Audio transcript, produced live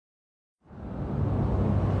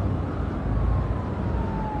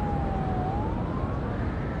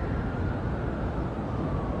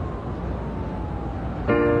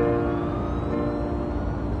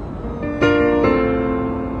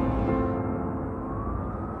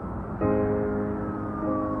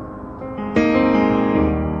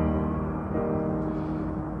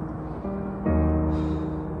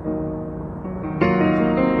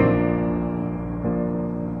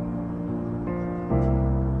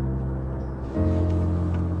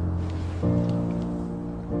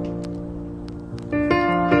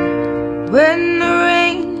when the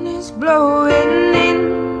rain is blowing in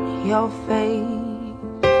your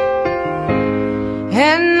face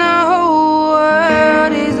and the whole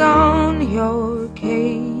world is on your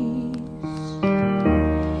case.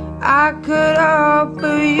 I could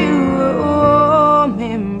offer you a warm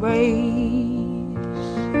embrace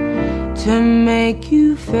to make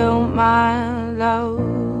you feel my love.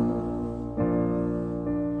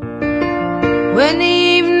 When the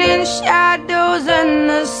evening shadows and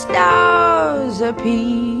the stars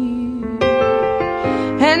appear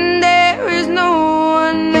and there is no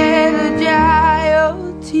one there to dry your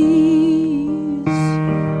tears,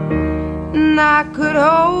 and I could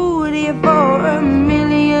hold you for a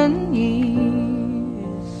million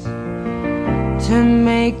years to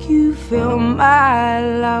make you feel my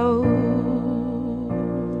love.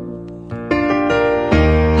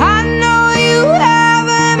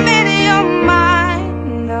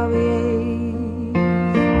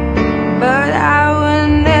 But I will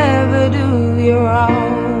never do you wrong.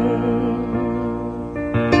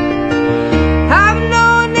 I've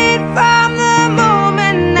known it from the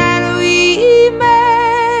moment that we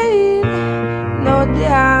met. No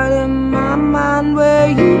doubt in my mind where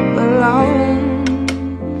you belong.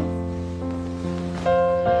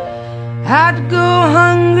 I'd go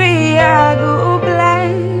hungry, I'd go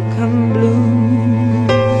black and blue,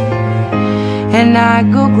 and I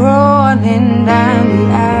go crawling down the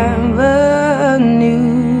avenue.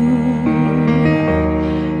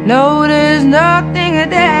 No, there's nothing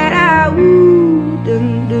that I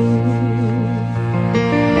wouldn't do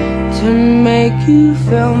to make you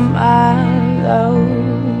feel my love.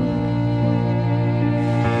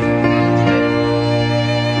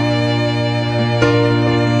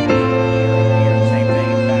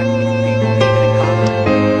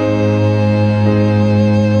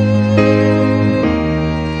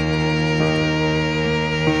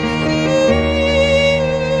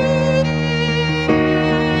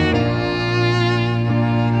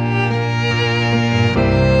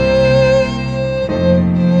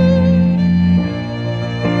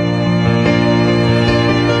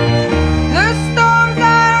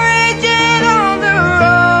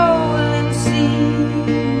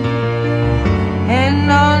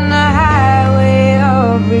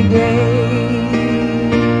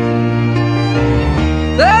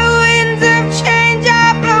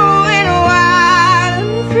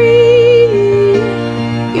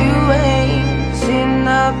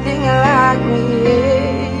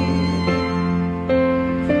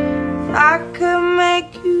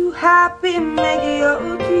 Happy, make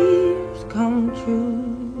your dreams come true.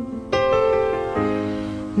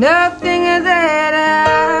 Nothing that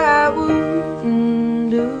I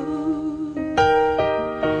wouldn't do.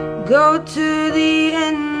 Go to the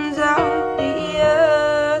ends of the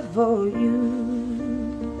earth for you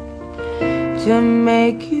to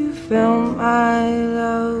make you feel my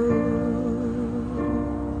love,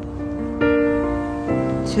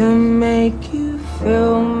 to make you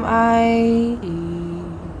feel my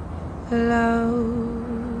love.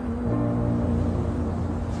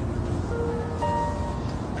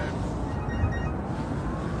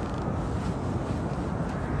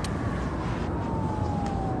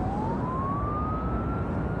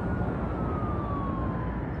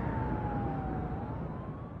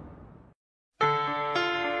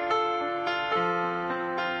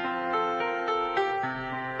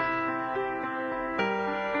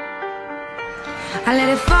 I let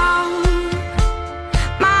it fall,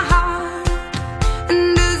 my heart,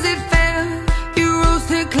 and as it fell, you rose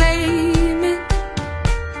to claim it.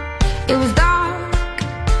 It was dark,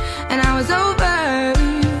 and I was over,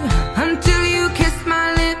 until you kissed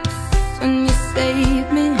my lips and you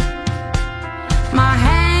saved me. My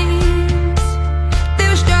hands, they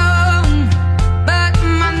were strong, but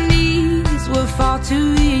my knees were far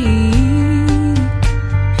too weak.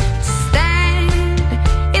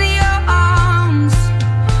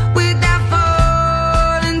 With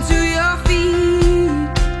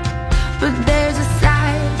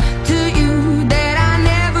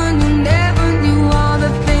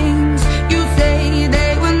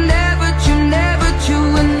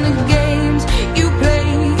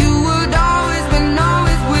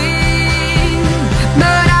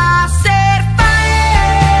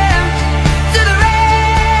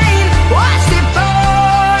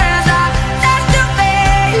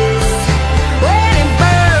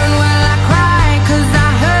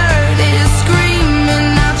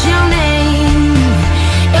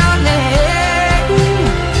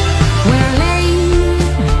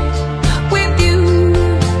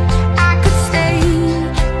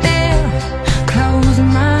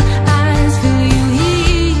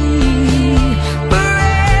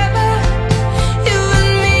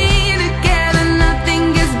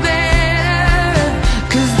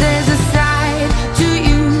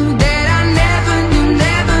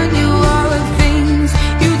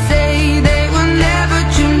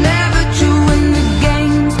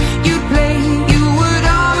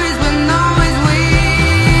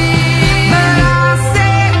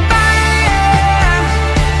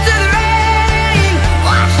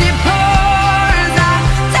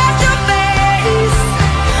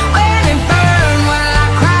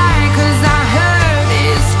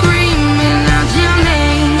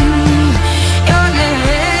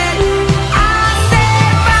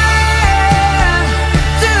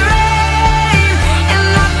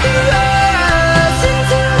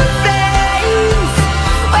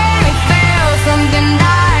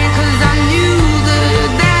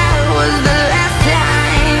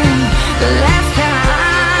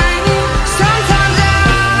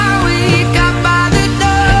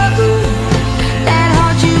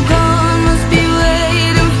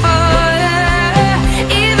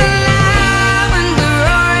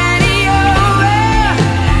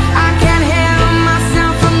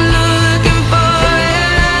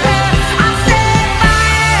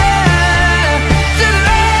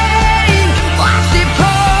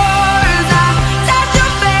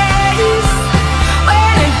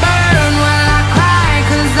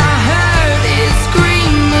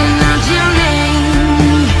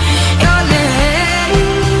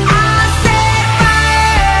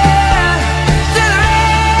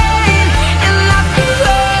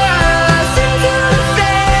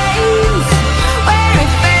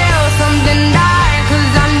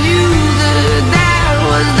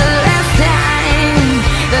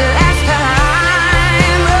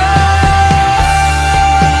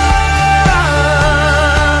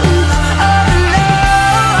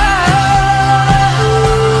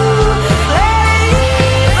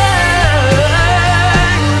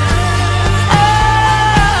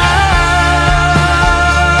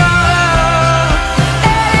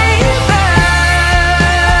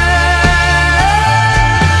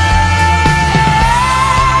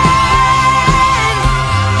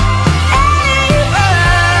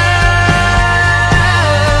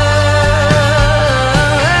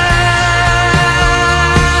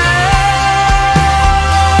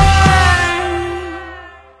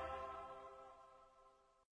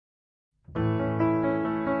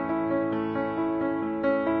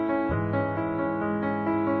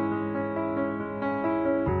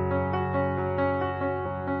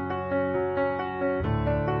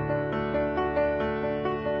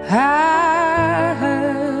I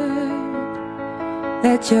heard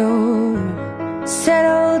that you're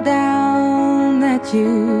settled down, that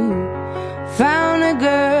you found a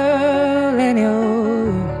girl and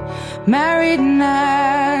you're married now.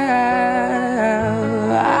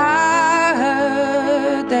 I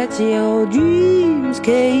heard that your dreams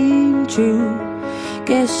came true.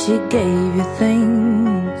 Guess she gave you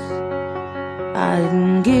things I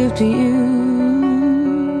didn't give to you.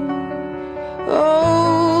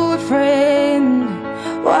 Oh, friend,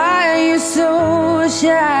 why are you so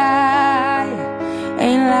shy?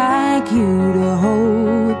 Ain't like you to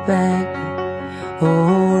hold back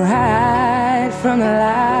or hide from the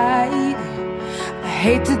light. I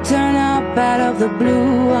hate to turn up out of the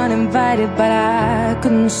blue uninvited, but I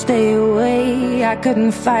couldn't stay away, I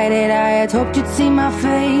couldn't fight it. I had hoped you'd see my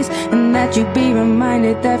face and that you'd be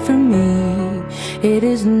reminded that for me it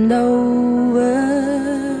isn't over.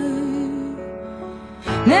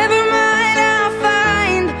 Never mind, I'll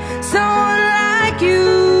find someone like you.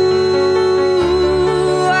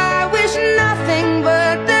 I wish nothing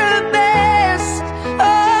but the best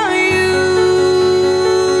for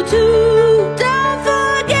you too. Don't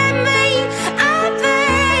forget me, I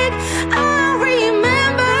beg. I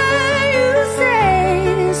remember you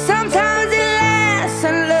say sometimes it lasts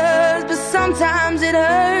and loves, but sometimes it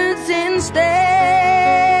hurts instead.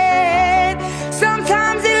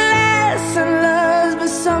 Sometimes it lasts and loves, but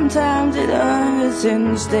sometimes it hurts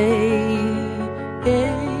instead.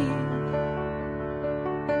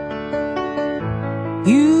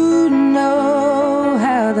 You know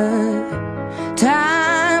how the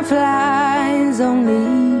time flies.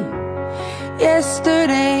 Only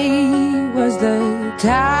yesterday was the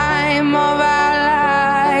time of our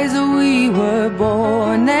lives. We were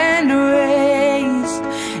born and raised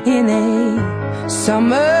in a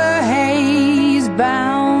summer haze,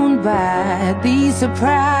 bound by the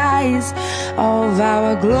surprise of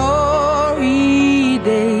our glory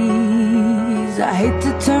days. I hate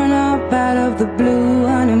to turn up out of the blue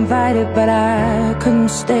uninvited, but I couldn't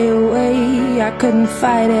stay away, I couldn't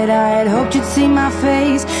fight it. I had hoped you'd see my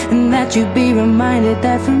face and that you'd be reminded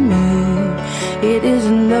that for me it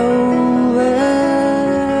isn't over.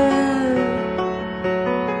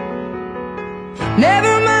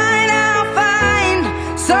 Never mind, I'll find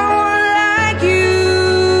someone like you.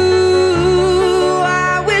 I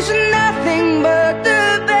wish nothing but the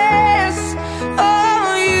best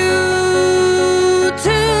for you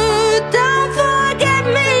too. Don't forget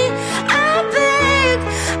me, I beg.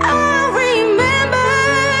 I remember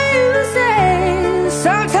you say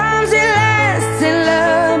sometimes it lasts in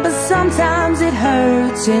love, but sometimes it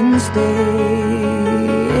hurts instead.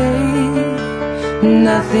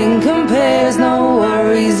 Nothing compares, no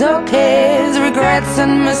worries or cares, regrets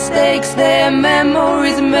and mistakes, their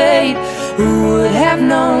memories made. Who would have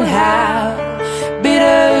known how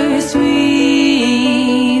bittersweet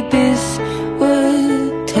this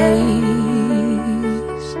would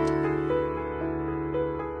taste?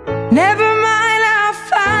 Never mind, I'll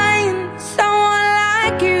find someone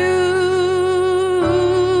like you.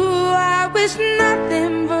 I wish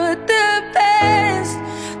nothing but the best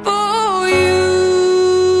for you.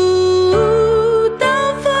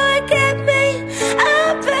 Don't forget me, I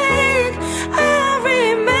beg. I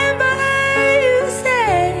remember you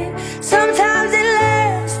say sometimes it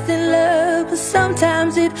lasts in love, but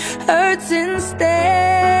sometimes it hurts instead.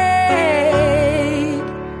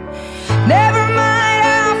 Never mind,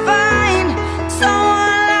 I'll find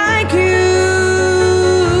someone like you.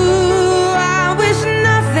 I wish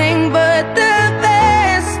nothing but the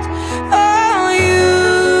best for you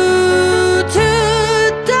too.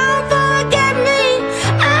 Don't forget me,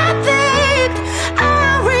 I beg. I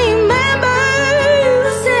remember you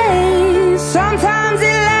say sometimes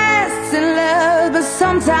it lasts in love, but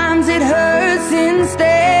sometimes it hurts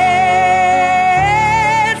instead.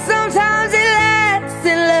 Sometimes it lasts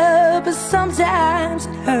in love, but sometimes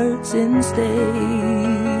it hurts instead.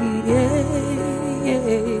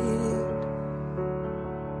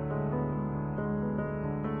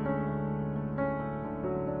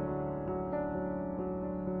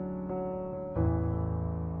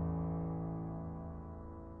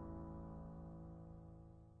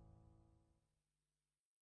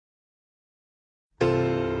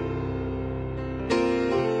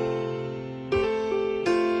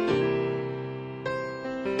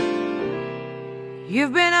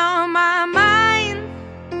 You've been on my mind.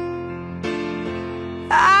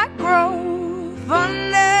 I grow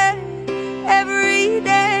fonder every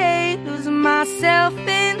day, lose myself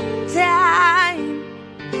in time.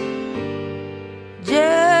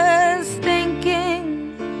 Just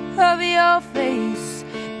thinking of your face,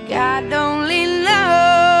 God only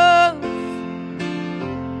knows.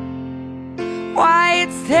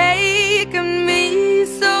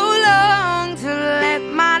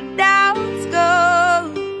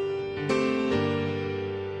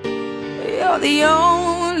 the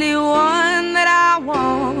only one that I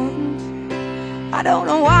want. I don't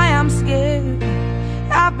know why I'm scared.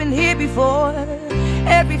 I've been here before.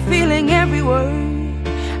 Every feeling, every word,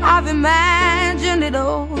 I've imagined it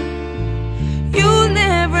all. You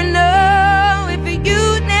never know if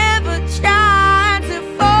you never try to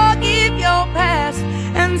forgive your past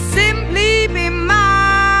and simply be mine.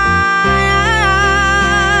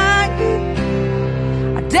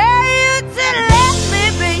 I dare you to let me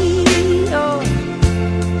be your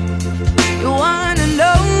one and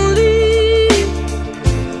only.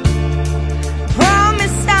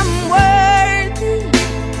 Promise I'm worthy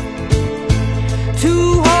to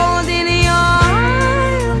hold in your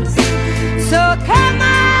arms. So come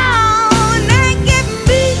on.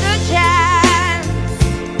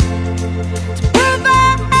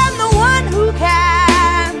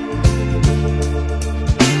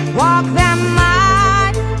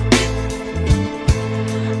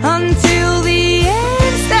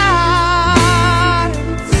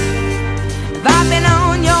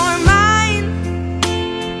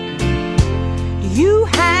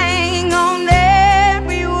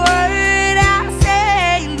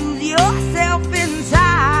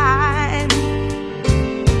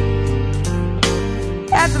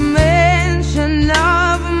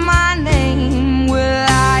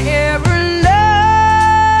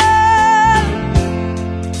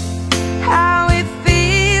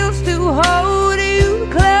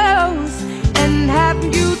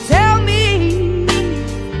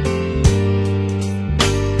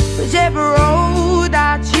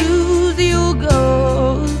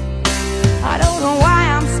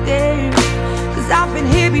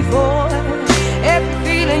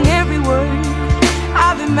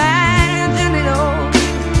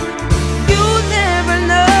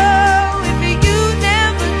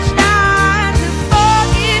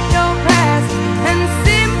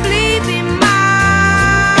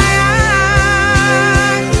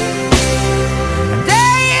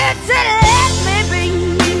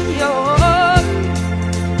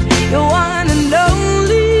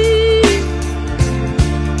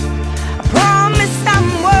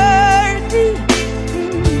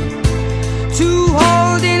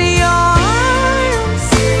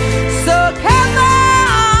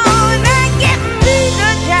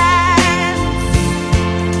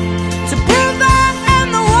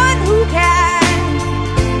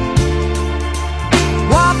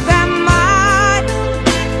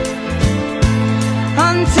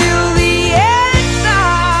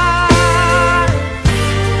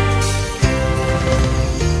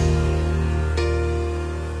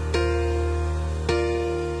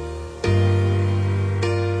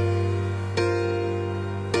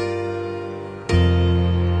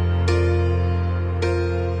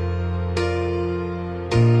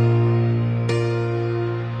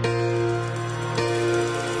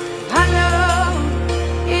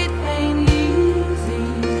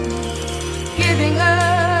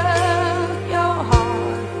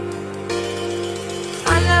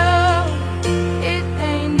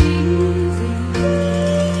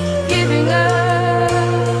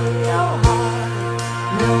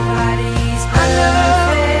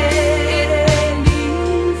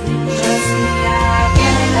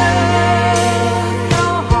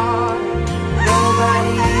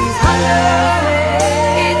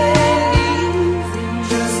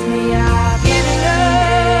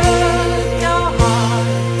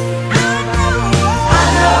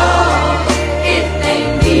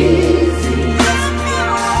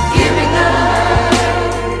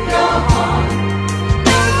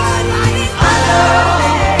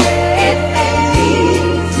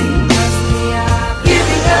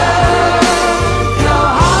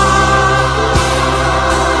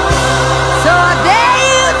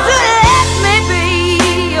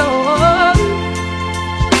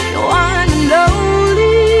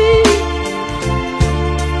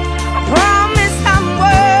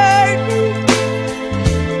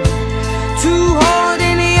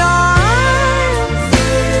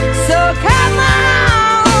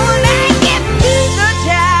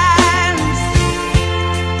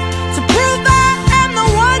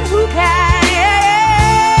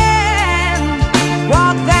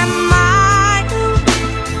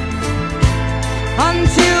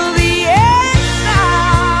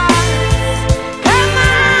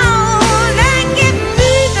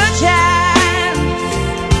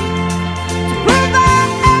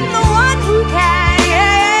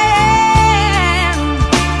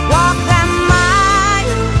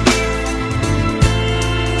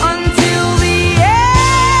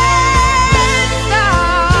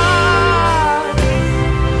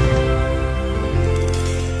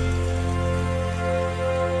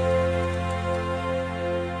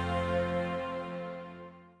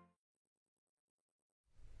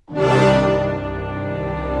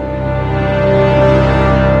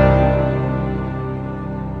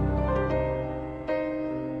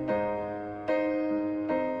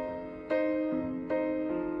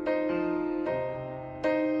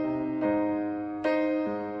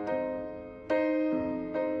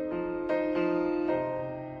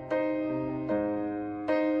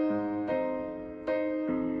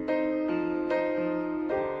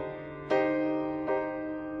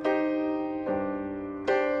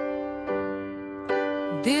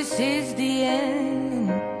 this is the end.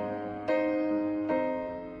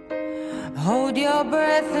 Hold your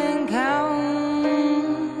breath and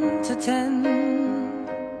count to 10.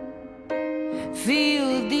 Feel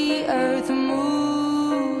the earth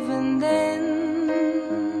move and then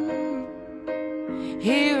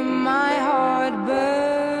hear my heart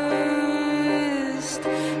burst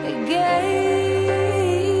again.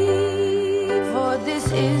 For this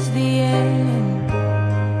is the end.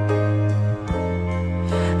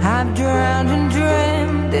 I've drowned and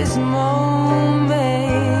dreamt this moment,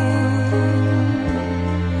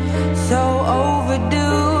 so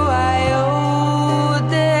overdue. I owe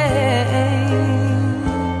them.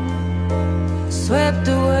 Swept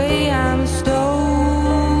away, I'm stolen.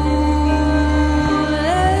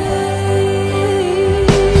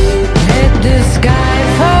 Let the sky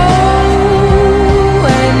fall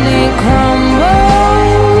when it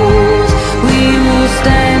crumbles. We will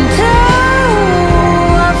stand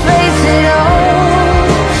tall, I'll face it all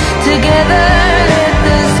together. Let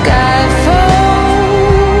the sky fall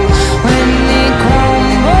when it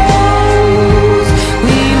crumbles.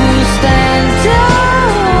 We will stand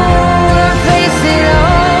tall, I'll face it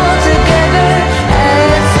all together.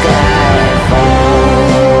 Let sky fall.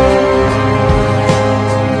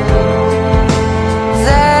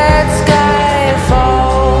 That sky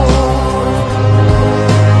fall.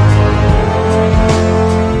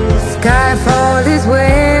 Skyfall is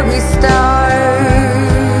where we start.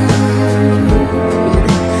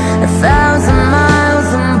 1,000 miles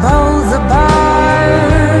and poles apart,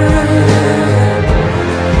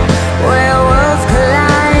 where worlds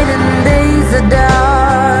collide and days are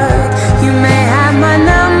dark. You may have my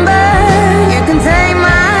number, you can take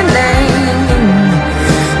my name,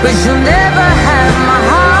 but you'll never have my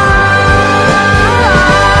heart.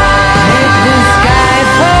 Let the sky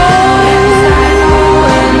fall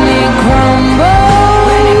when it crumbles.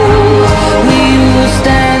 We will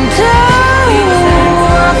stand tall,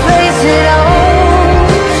 I'll face it all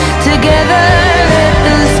together. Let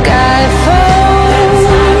the sky fall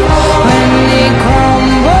when it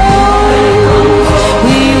crumbles.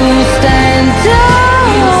 We will stand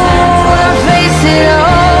tall, I'll face it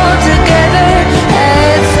all together.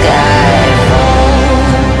 Let sky fall.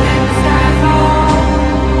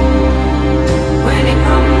 When it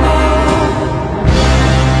crumbles,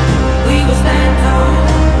 we will stand tall.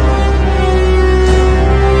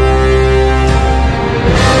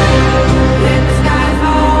 Let the sky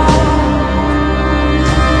fall.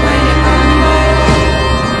 When it crumbles,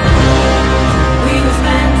 we will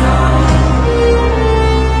stand tall.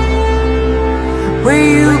 Where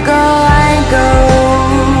you go, I go.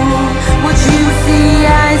 What you see, I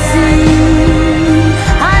see.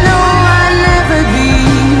 I know I'll never be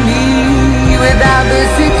me without the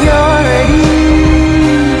security.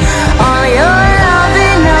 All your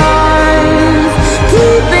loving arms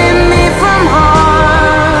keeping me from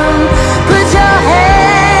harm. Put your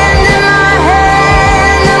hand in my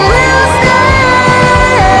hand and we'll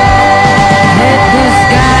stand. Let the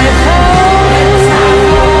sky fall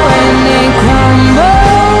when it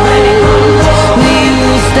crumbles. We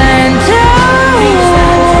will stand tall,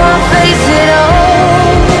 I'll face it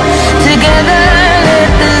all together. Let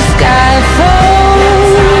the sky fall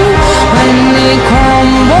when it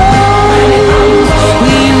crumbles.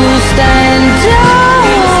 We will stand tall,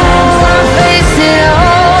 I'll face it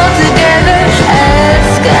all together. Let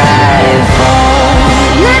sky fall.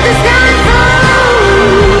 Let the sky fall.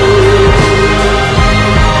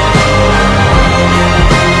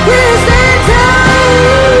 We'll stand tall.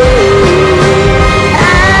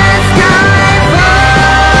 Let sky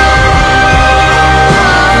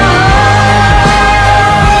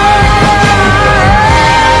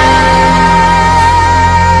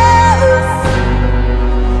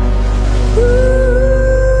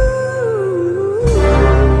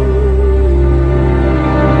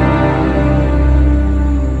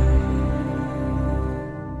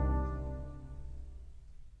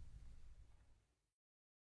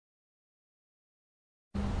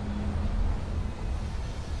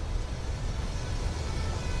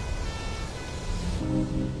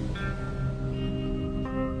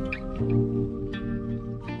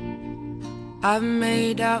I've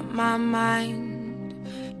made up my mind,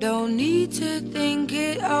 don't need to think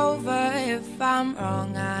it over. If I'm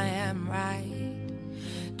wrong, I am right.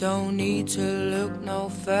 Don't need to look no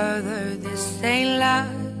further, this ain't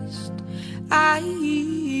last. I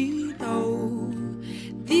know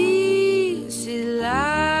this is life.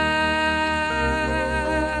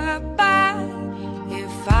 But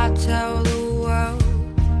if I tell the world,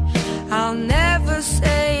 I'll never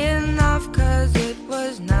say enough, 'cause it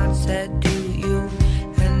was not said to you,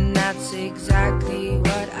 and that's exactly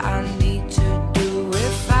what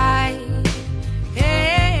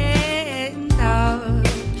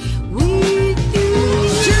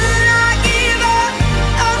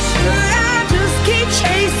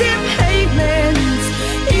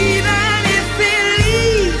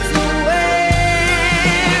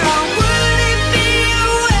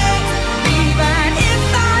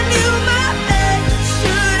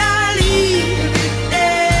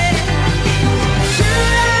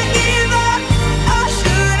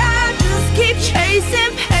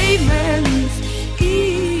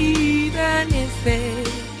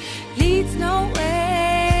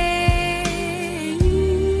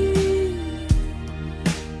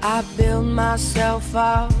myself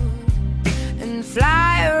out and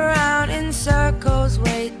fly around in circles,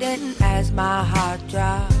 waiting as my heart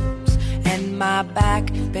drops and my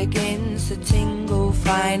back begins to tingle.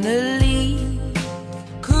 Finally,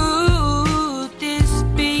 could this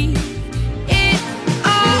be it?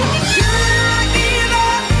 Oh, should I give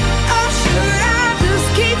up, or should I just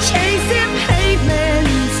keep chasing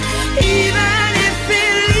pavements, even if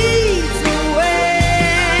it leads nowhere?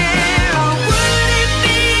 Or would it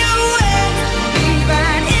be a waste,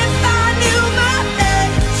 even if I knew my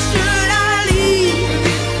fate? Should I leave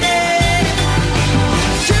it there?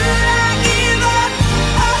 Should I give up,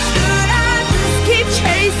 or should I just keep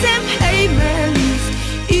chasing pavements,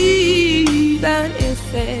 even if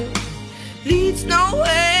it leads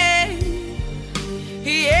nowhere?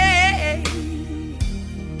 Yeah.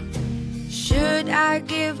 Should I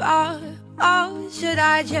give up, or should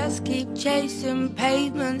I just keep chasing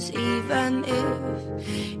pavements, even if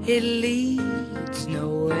it leads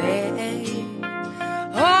nowhere?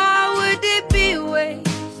 Or would it be a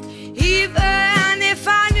waste, even if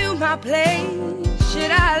I knew my place?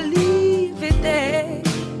 Should I leave it there?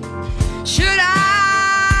 Should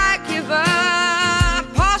I give up,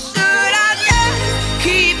 or should I just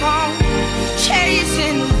keep on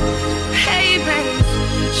chasing pavements?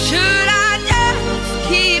 Should I just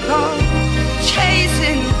keep on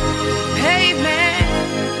chasing pavements?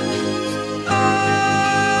 Oh,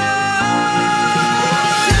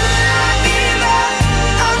 should I give up,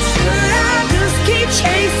 or should I just keep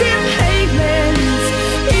chasing pavements,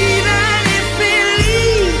 even if it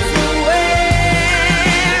leads nowhere?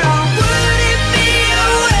 Or would it be a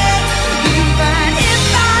waste, even if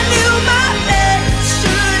I knew my fate?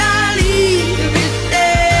 Should I leave it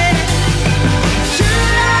there?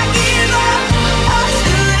 Should I give up, or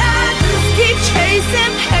should I just keep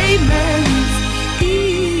chasing pavements,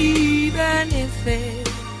 even if it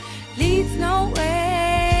leads nowhere?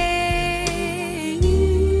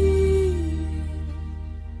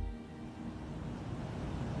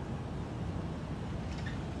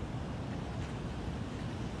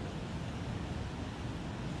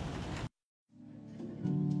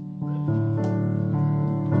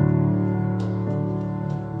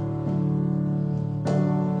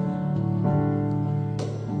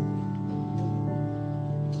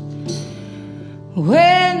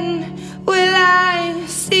 When will I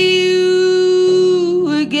see you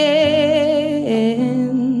again?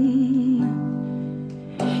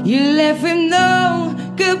 You left with no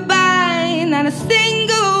goodbye, not a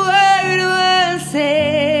single word was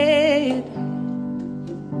said.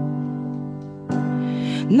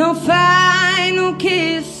 No final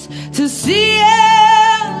kiss to seal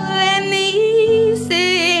anything.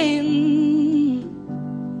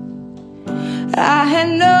 I had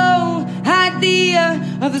no idea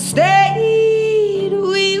of the state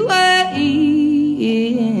we were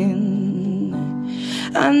in.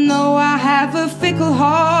 I know I have a fickle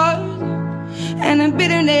heart and a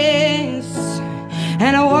bitterness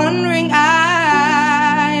and a wandering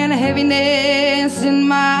eye and a heaviness in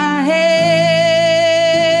my head.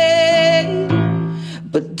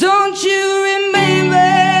 But don't you remember?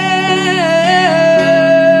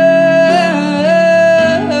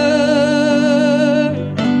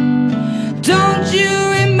 Don't you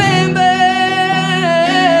remember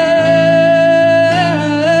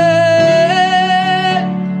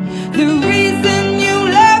the reason you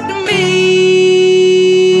left me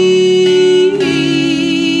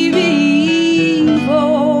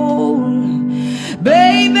before?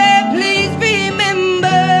 Baby, please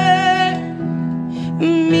remember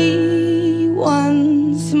me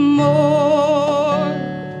once more.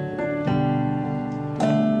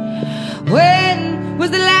 When was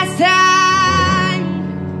the last time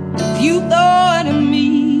you thought of me?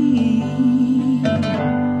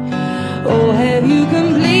 Or have you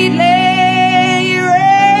completely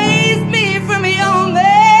erased me from your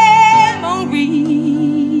memory?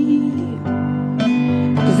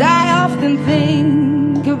 'Cause I often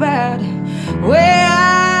think about where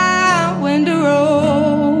I went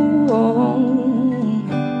wrong,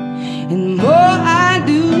 and the more I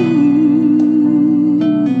do,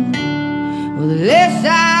 well, the less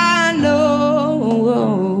I know.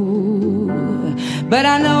 But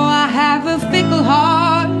I know I have a fickle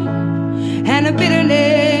heart and a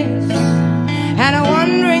bitterness and a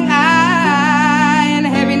wandering eye and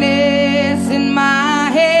a heaviness in my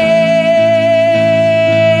head.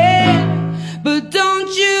 But don't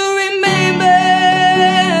you remember?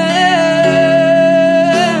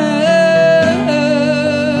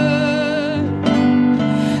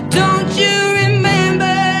 Don't you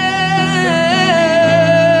remember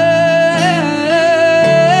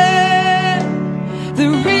the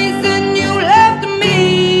reason you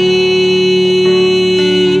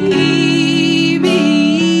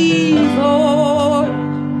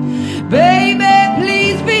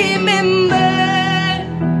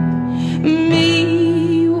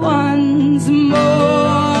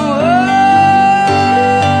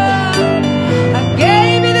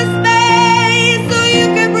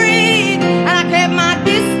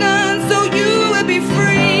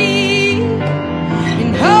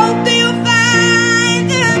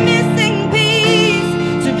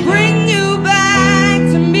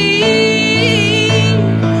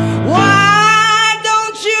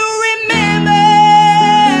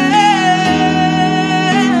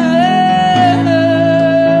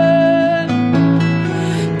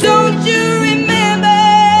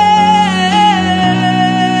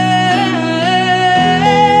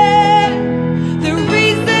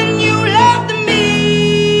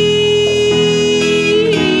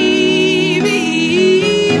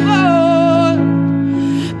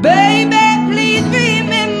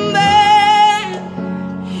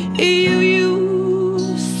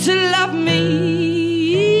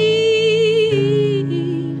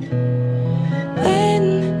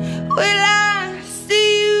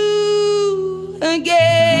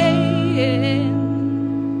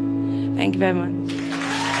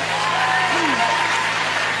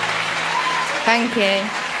Thank you.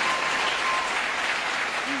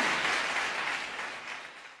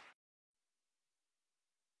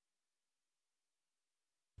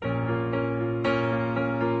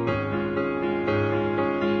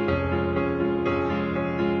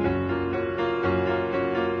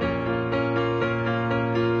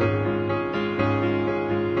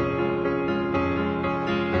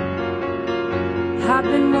 I've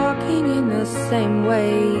been walking in the same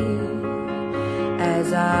way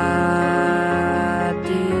as I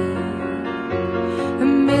did,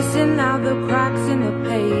 and missing out the cracks in the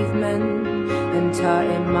pavement, and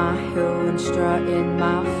tutting my heel and strutting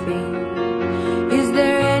my feet. Is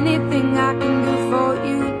there anything I can do for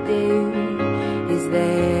you, dear? Is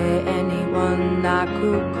there anyone I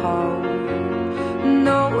could call?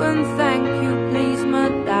 No, and thank you, please,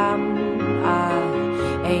 madame. I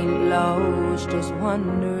ain't lost, just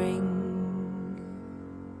wondering.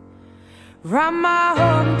 Round my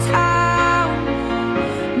hometown,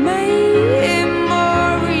 memories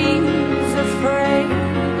of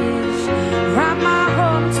phrase. Round my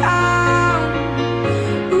hometown,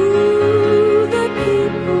 ooh, the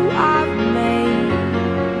people I've made.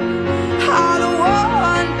 All the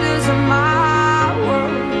wonders of my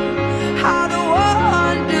world, all the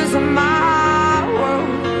wonders of my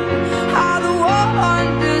world, all the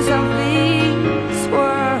wonders of this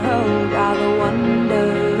world, all the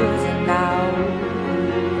wonders. And now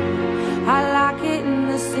I like it in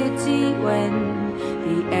the city when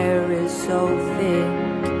the air is so thick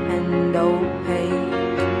and opaque.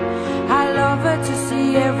 I love it to see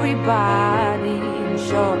everybody in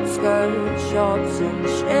short skirts, shorts and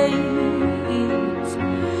shades.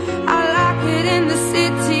 I like it in the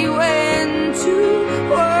city when two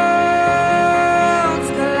worlds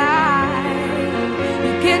collide.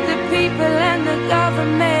 You get the people and the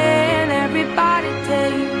government, everybody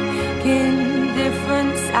taking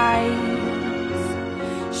different sides.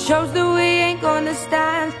 Shows that we ain't gonna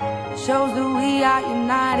stand, shows that we are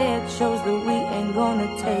united, shows that we ain't gonna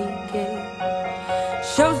take it.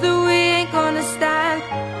 Shows that we ain't gonna stand,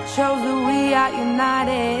 shows that we are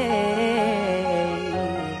united.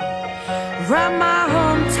 Round my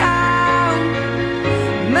hometown,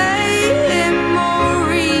 memories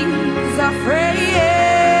are fresh.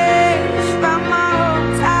 Round my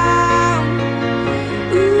hometown,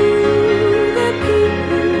 ooh, the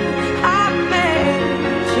people I met,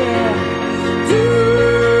 yeah. Do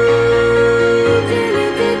da da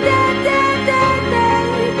da da da da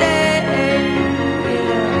da,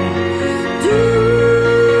 yeah. Do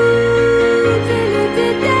da da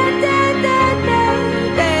da da da da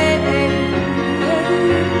da, yeah.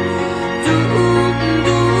 Do do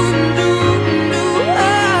do do,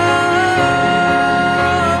 oh,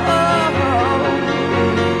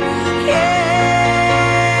 yeah.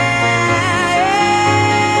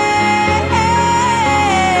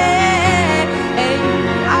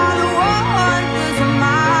 All the wonders of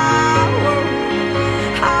my world,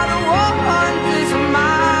 all the wonders of my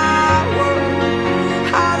world,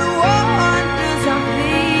 all the wonders of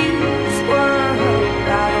this world,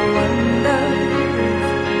 all the wonders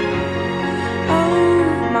of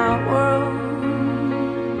my world,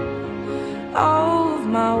 of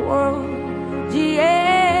my world,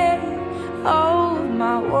 yeah, of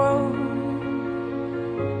my world,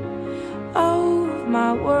 of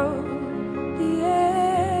my world, yeah.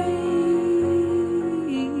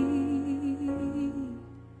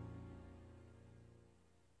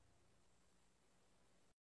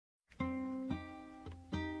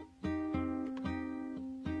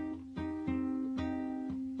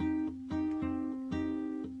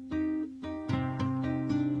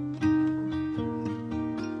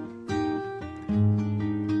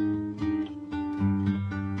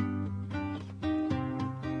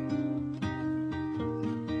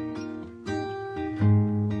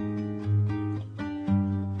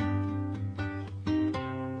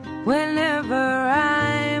 Whenever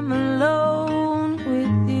I'm alone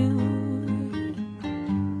with you,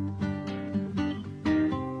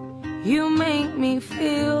 you make me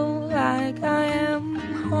feel like I am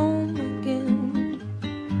home again.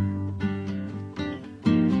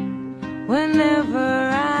 Whenever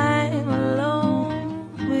I'm alone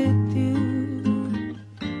with you,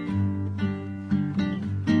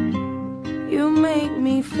 you make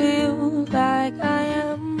me feel like I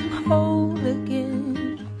am whole again.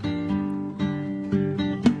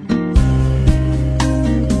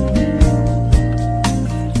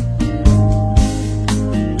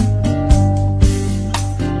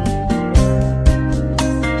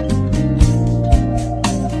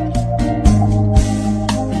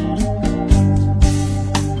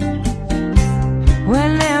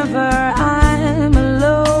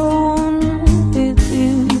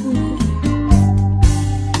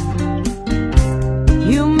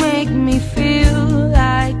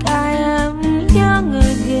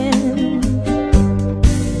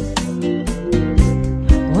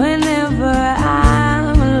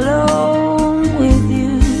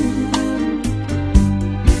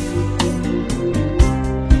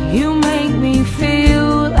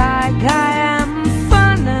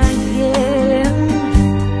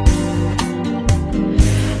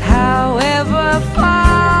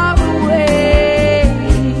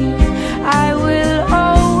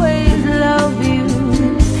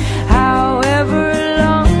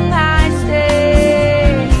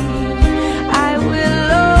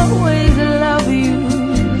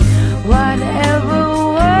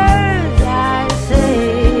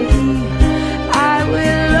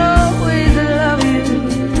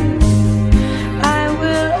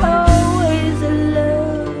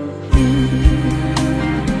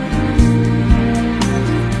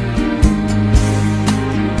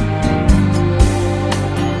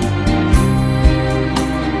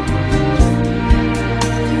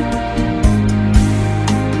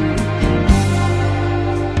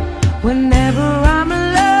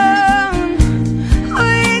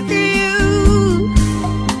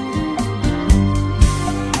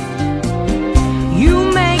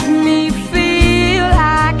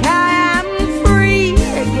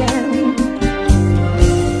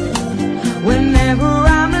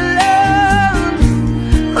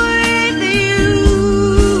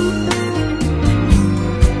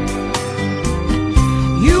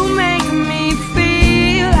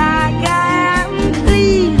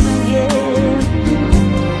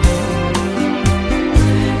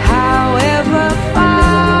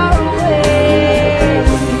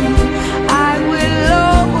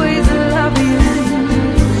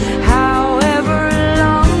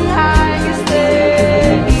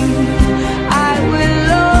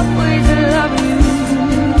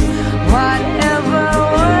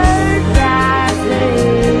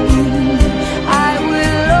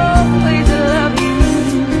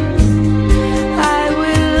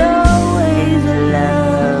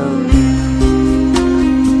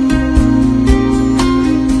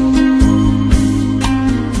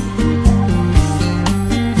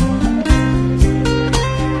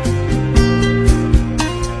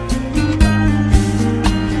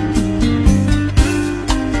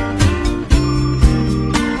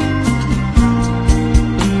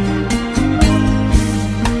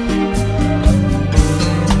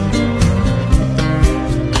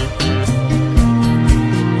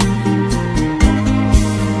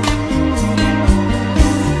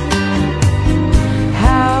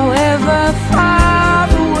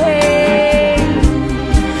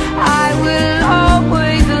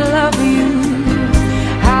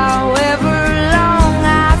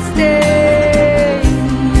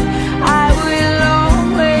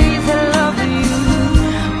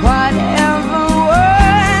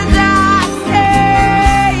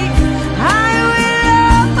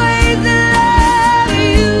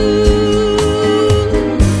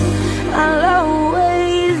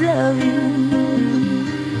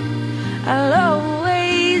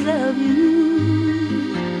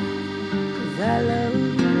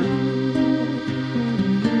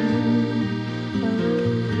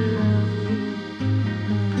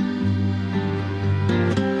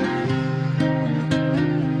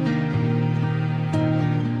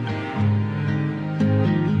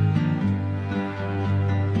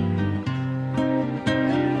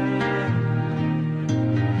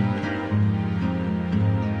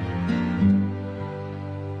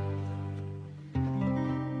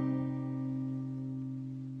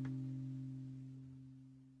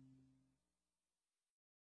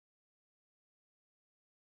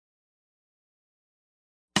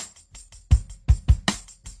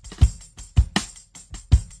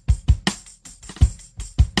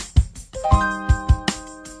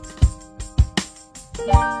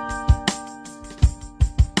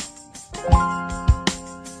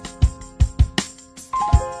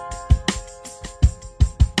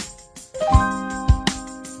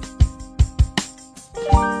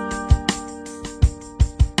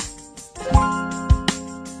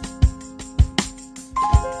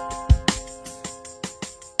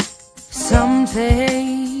 Some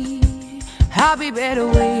say I'll be better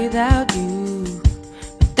without you,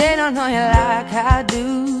 but they don't know you like I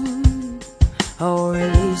do. Or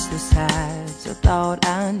at least the sides I thought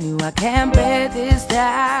I knew. I can't bear this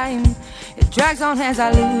time. It drags on as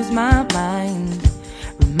I lose my mind,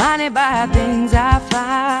 reminded by things I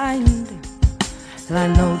find,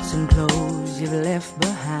 like notes and clothes you've left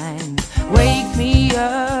behind. Wake me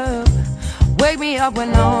up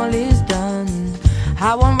when all is done.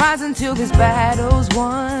 I won't rise until this battle's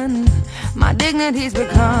won. My dignity's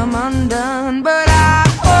become undone, but I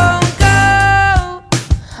won't go.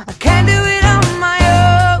 I can't do it on my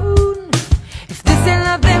own. If this ain't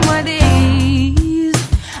love, then what is?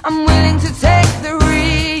 I'm willing to take the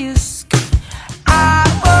risk. I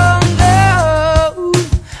won't go.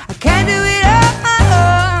 I can't do it on my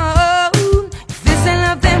own. If this ain't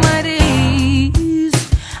love, then what is?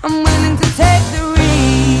 I'm willing to take the risk.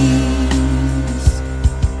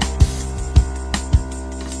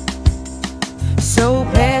 So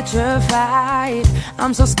petrified,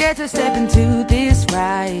 I'm so scared to step into this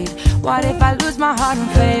ride. What if I lose my heart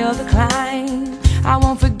and fail to climb? I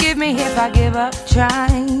won't forgive me if I give up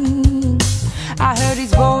trying. I heard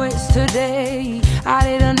his voice today, I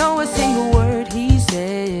didn't know a single word he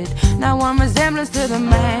said. Now I'm resemblance to the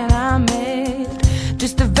man I met,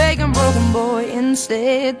 just a vague and broken boy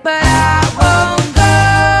instead. But I won't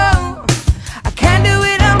go. I can't do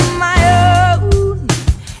it on my own.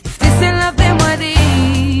 If this ain't love, then what is?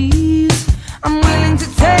 I'm willing to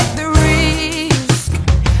take the risk.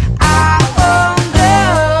 I won't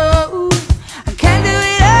go. I can't do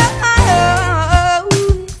it on my own.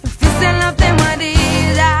 If this ain't love, then what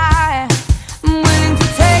is? I'm willing to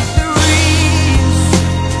take the risk.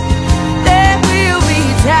 There will be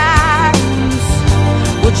times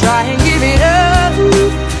we'll try and give it up,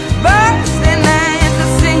 bursting at the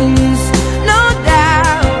seams, no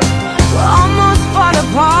doubt. We'll almost fall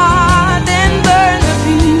apart and burn to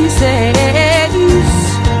pieces.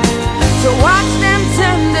 So watch them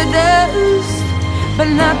turn to dust, but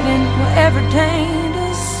nothing will ever taint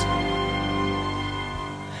us.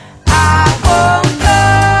 I won't go.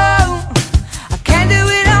 I can't do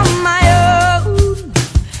it on my own.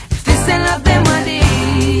 If this ain't love, then what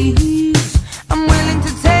is? I'm willing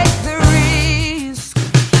to take the risk.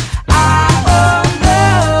 I won't go.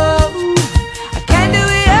 I can't do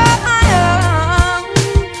it on my own.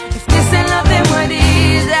 If this ain't love, then what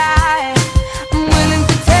is? I'm willing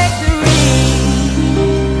to take the risk.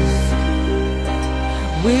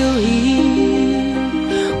 Will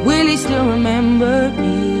he still remember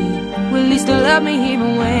me? Will he still love me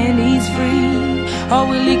even when he's free? Or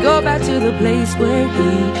will he go back to the place where he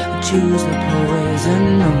would choose the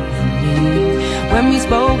poison over me? When we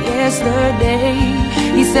spoke yesterday,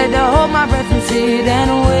 he said to hold my breath and sit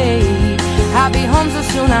and wait. I'll be home so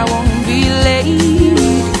soon I won't be late.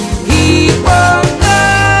 He won't go.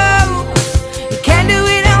 He can't do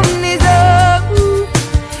it on his own.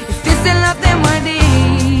 If this ain't love, then what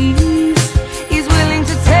is? He's willing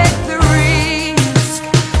to take the risk.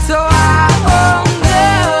 So I won't go.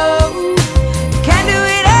 He can't do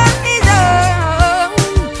it on his own.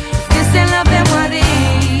 If this ain't love, then what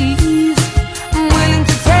is? I'm willing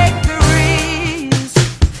to take the risk.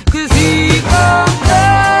 'Cause he won't go.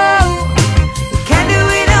 He can't do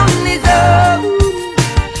it on his own.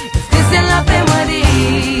 If this ain't love, then what is?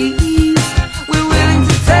 We're willing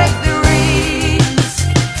to take the risk.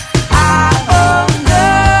 I won't go.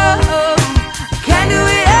 I can't do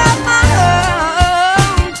it on my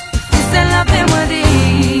own. If this ain't love, then what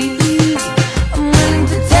is? I'm willing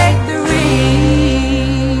to take the risk.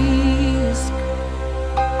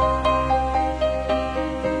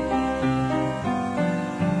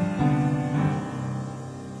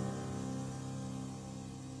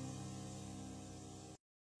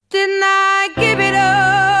 Didn't I give it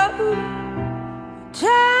up?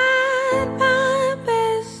 Tried my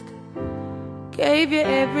best, gave you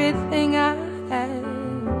everything I had,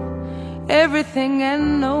 everything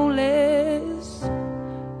and no less.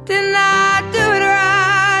 Didn't I do it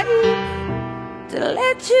right to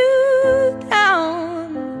let you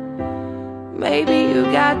down? Maybe you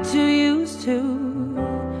got too used to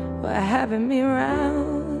having me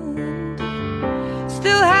around.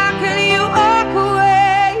 Still, how can you walk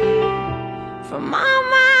away from all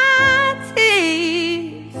my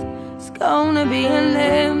tears? It's gonna be an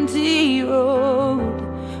empty road.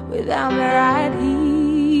 got me right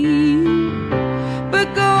here. But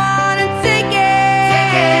go on and take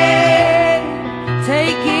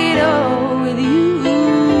it all with you.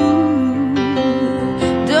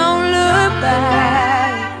 Don't look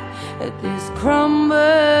back at this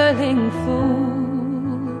crumbling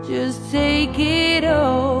fool. Just take it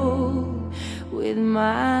all with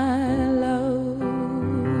my love.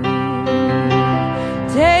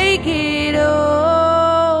 Take it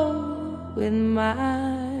all with my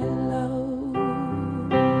love.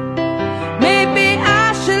 Maybe I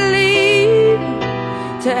should leave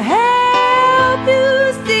to help you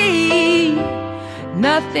see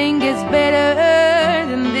nothing gets better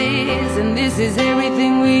than this, and this is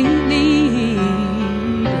everything we need.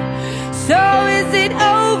 So is it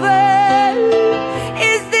over?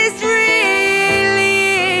 Is this really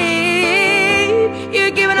it?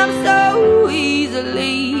 You're giving up so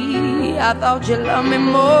easily. I thought you loved me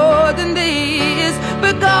more than this.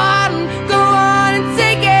 But go on and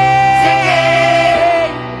take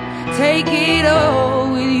it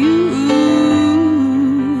all with you.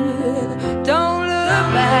 Don't look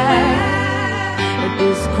back at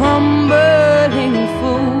this crumbling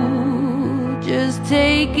fool. Just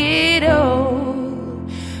take it all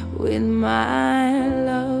with my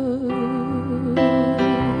love.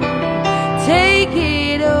 Take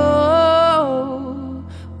it all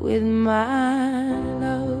with my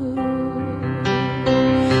love.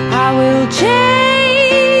 I will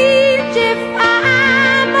change if I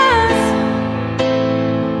must.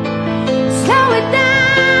 Slow it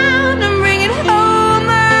down and bring it home.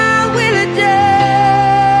 I will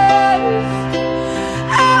adjust.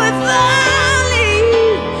 Oh, if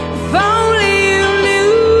only you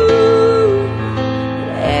knew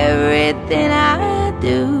that everything I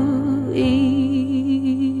do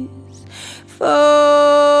is for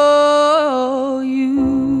you.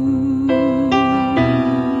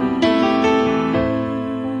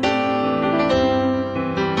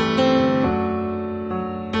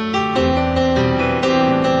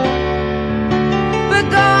 But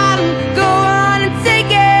go on and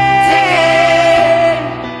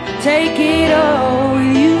take it all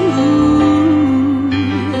with you.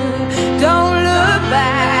 Don't look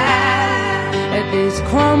back at this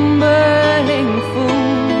crumbling fool.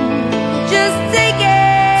 Just take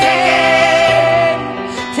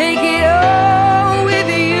it all with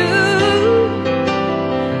you.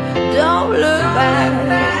 Don't look back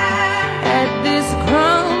at this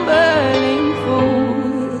crumbling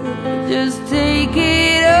fool. Just take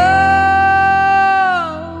it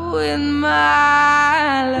all with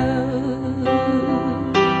my love.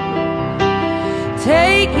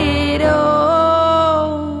 Take it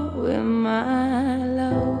all with my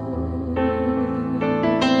love.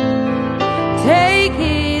 Take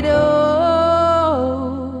it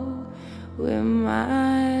all with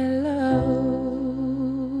my love.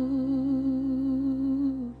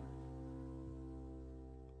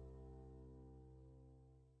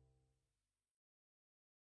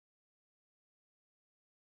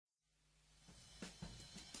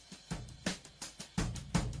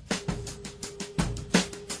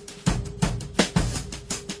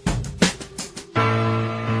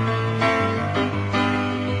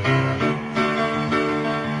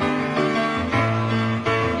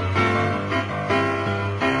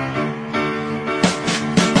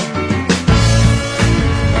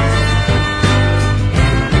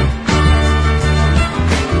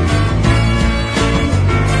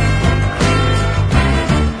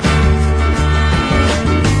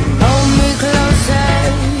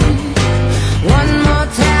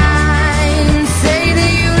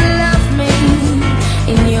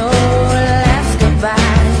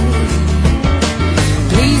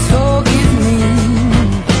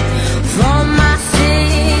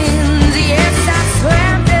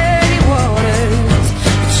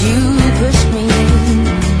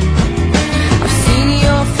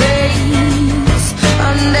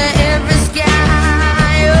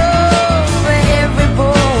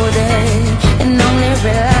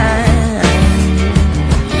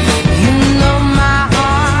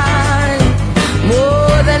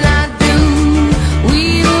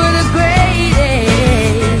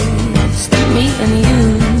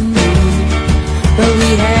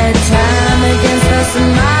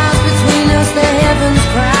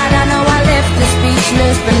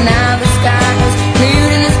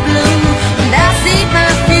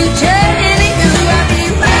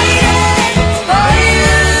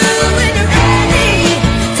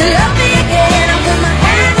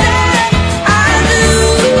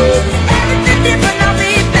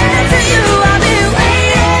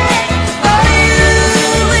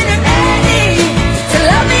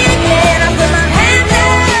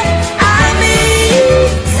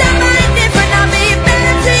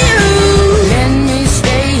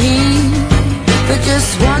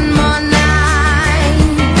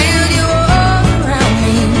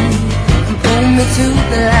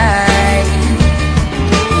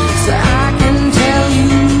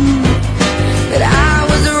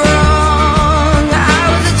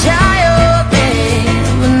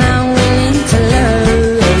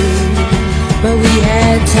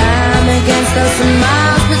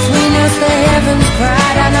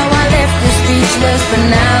 dust, but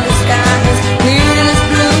now the sky is clear and it's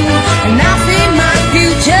blue, and I see my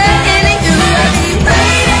future in you. I'll be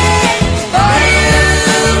waiting for you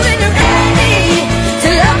when you're ready to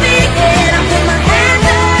love me again. I'll put my hand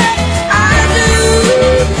up, I'll do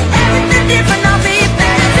everything different. I'll be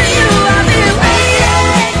better to you. I'll be waiting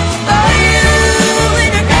for you when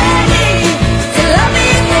you're ready to love me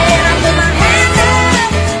again. I'll put my hand up,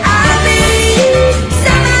 I'll be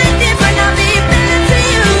somebody different. I'll be better to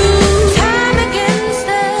you. Time against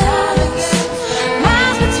us,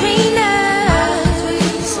 miles between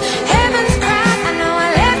us. Heaven's cry, I know I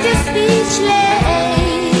left you speechless.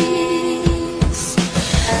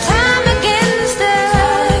 Time against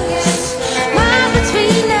us, miles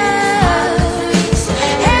between us.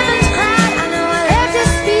 Heaven's cry, I know I left you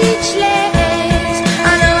speechless.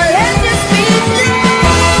 I know I left you speechless.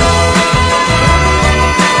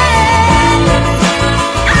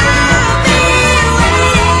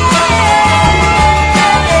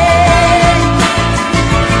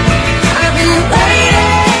 I'll be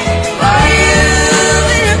waiting for you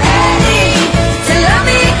when you're ready to love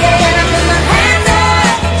me again. I'll put my hand up,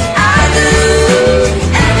 I'll do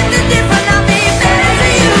everything different. I'll be better to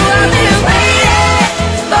you. I'll be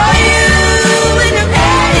waiting for you when you're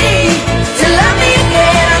ready to love me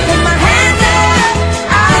again. I'll put my hand up,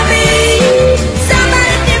 I'll be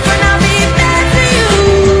somebody different. I'll be better to you.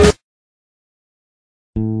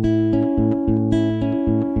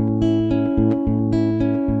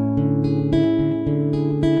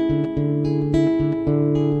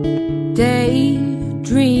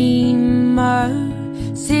 Daydreamer,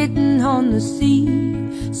 sitting on the sea,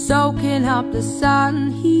 soaking up the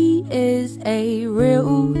sun. He is a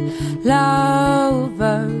real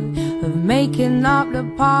lover of making up the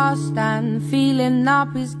past and feeling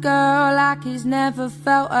up his girl like he's never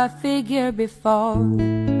felt a figure before.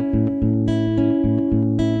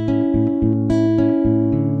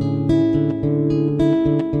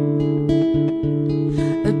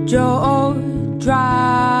 A jaw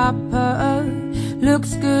dropper,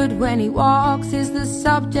 looks good when he walks, is the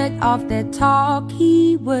subject of their talk.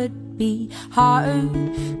 He would be hard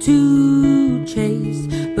to chase,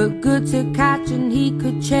 but good to catch, and he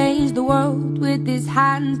could change the world with his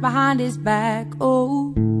hands behind his back.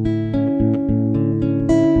 Oh,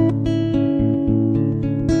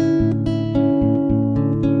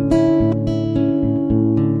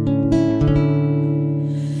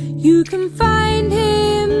 you can find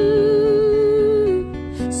him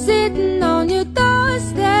sitting on your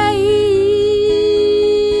doorstep,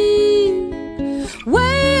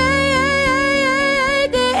 waiting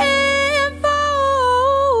for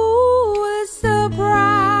a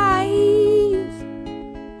surprise.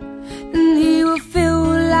 And he will feel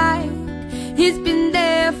like he's been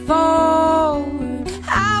there for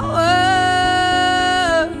hours,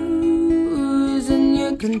 and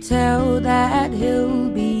you can tell that he'll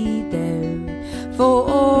be there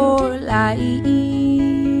for life.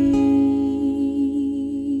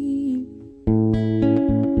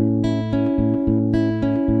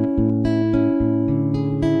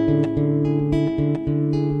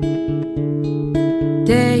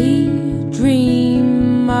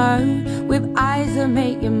 Daydreamer with eyes that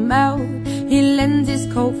make you melt. He lends his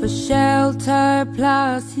coat for shelter,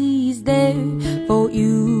 plus he's there for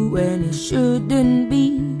you when he shouldn't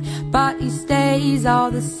be. But he stays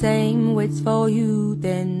all the same, waits for you,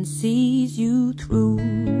 then sees you through.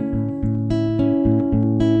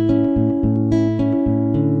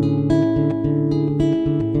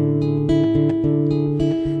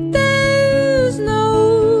 There's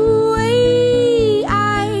no way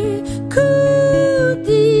I could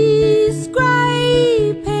describe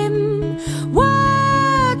him.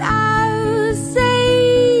 What I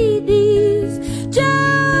say is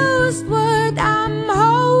just what I'm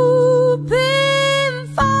hoping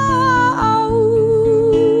for.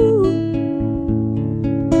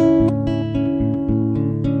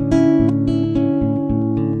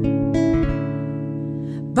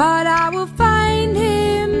 But I will find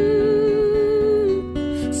him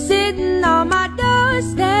sitting on my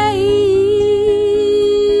doorstep,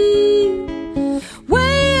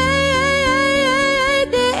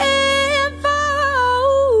 waiting for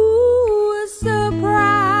a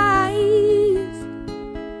surprise.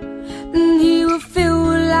 And he will feel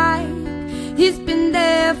like he's been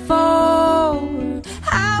there for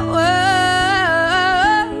hours,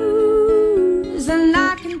 and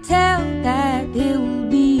I can tell that he'll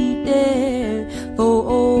be there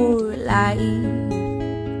for life.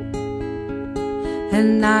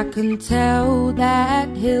 And I can tell that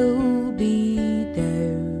he'll be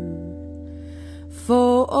there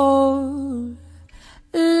for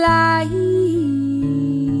life.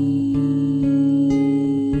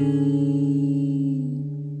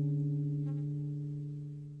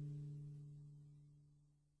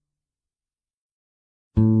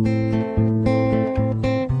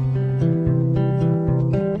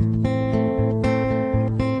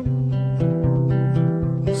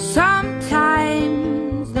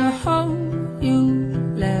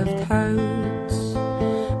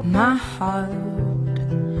 heart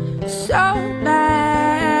so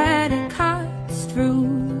bad it cuts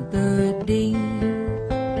through the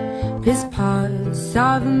deepest parts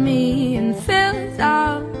of me and fills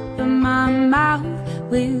up my mouth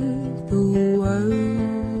with the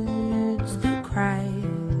words that cry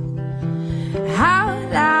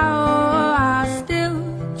out loud. I still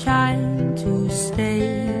try to stay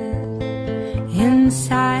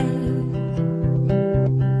inside.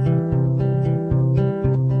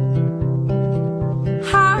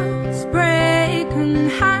 Hearts break and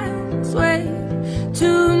hands wait to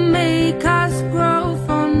make us grow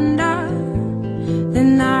fonder.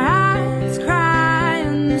 Then our eyes cry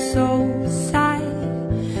and souls sigh,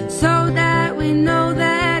 so that we know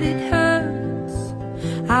that it hurts.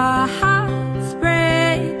 Our hearts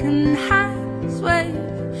break and hands wait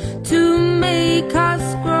to make us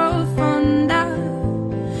grow fonder.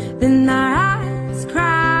 Then our eyes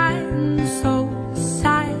cry and souls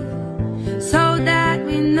sigh, so that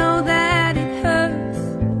we know that it hurts.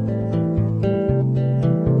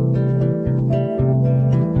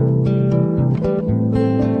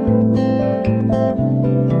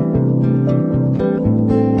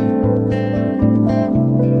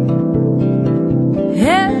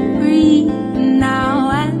 Every now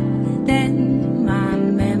and then my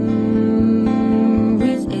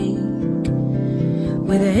memories ache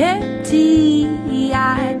with empty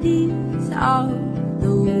ideas of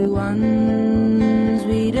the ones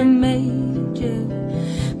we'd imagined.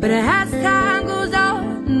 But as time goes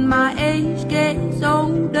on, my age gets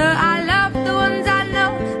older. I love the ones I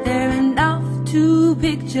know, they're enough to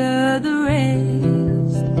picture the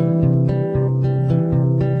rest.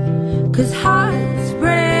 'Cause hearts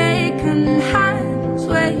break and hands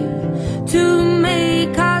wait to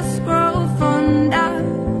make us grow fonder.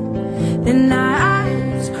 Then our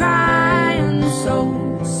eyes cry and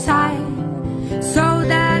souls sigh, so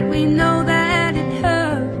that we know that it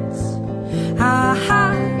hurts. Our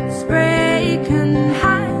hearts break and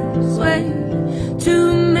hands wait to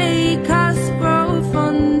make us grow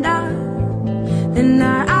fonder. Then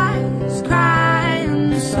our eyes cry and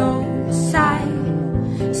souls sigh,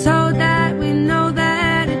 so that we know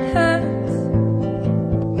that it hurts.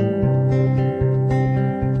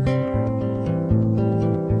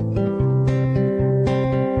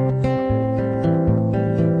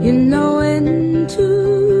 You know when to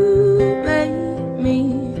make me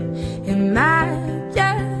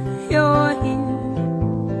imagine you're here.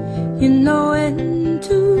 You know when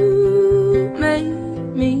to make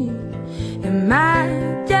me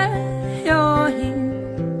imagine you're here.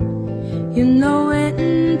 You know when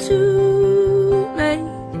to make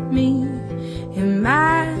me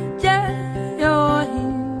imagine you're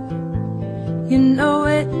here. You know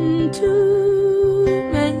when to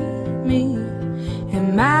make me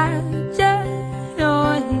imagine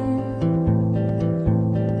you're here.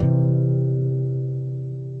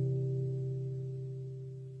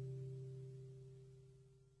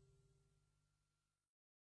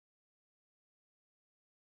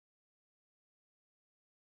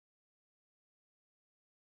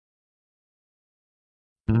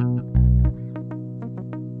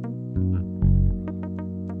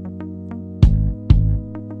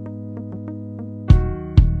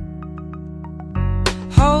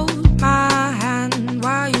 Hold my hand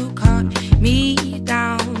while you cut me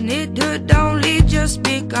down. It had only just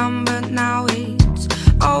begun, but now it's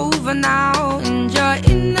over now.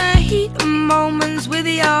 Enjoying the heat of moments with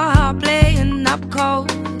your heart playing up cold.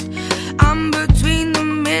 I'm between the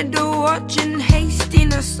middle, watching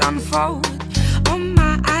hastiness unfold. On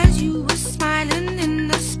my eyes you were smiling in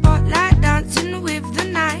the spotlight, dancing with the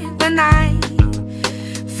night. When I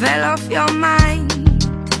fell off your mind,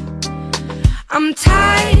 I'm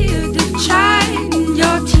tired of trying.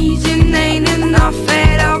 Your teasing ain't enough.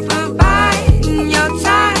 Fed up of biding your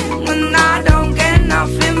time when I don't get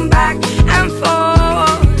nothing back. And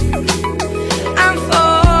forth, and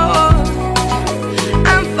forth,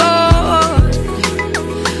 and forth,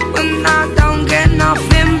 when I don't get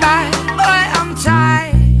nothing back. Boy, I'm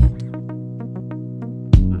tired.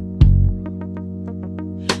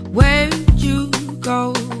 Where'd you go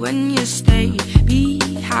when you stayed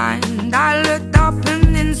behind? I looked up and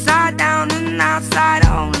inside down and outside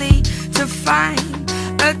only to find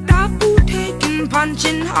a double taking,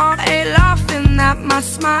 punching hard, laughing at my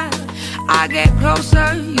smile. I get closer,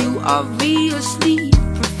 you obviously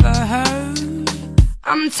prefer her.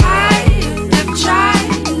 I'm tired of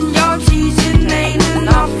trying. Your teasing ain't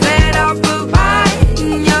enough. Fed up of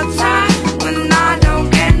biding your time when I don't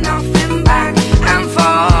get nothing back. And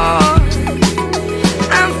forth,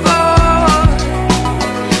 and forth,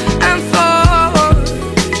 and forth,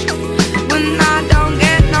 when I don't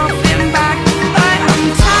get nothing back.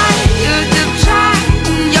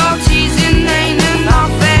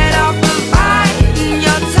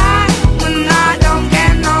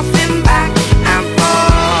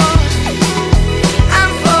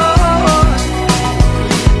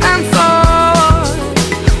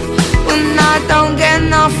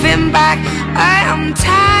 I am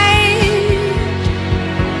tired.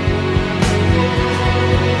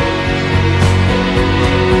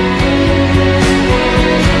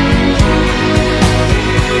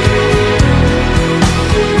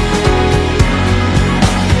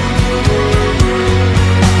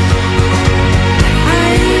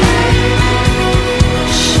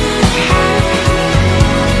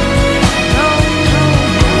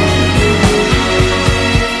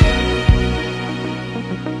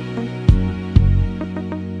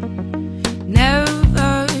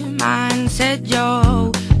 Your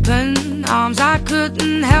open arms, I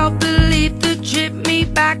couldn't help believe to trip me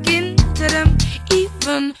back into them.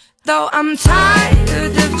 Even though I'm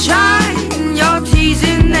tired of trying, you're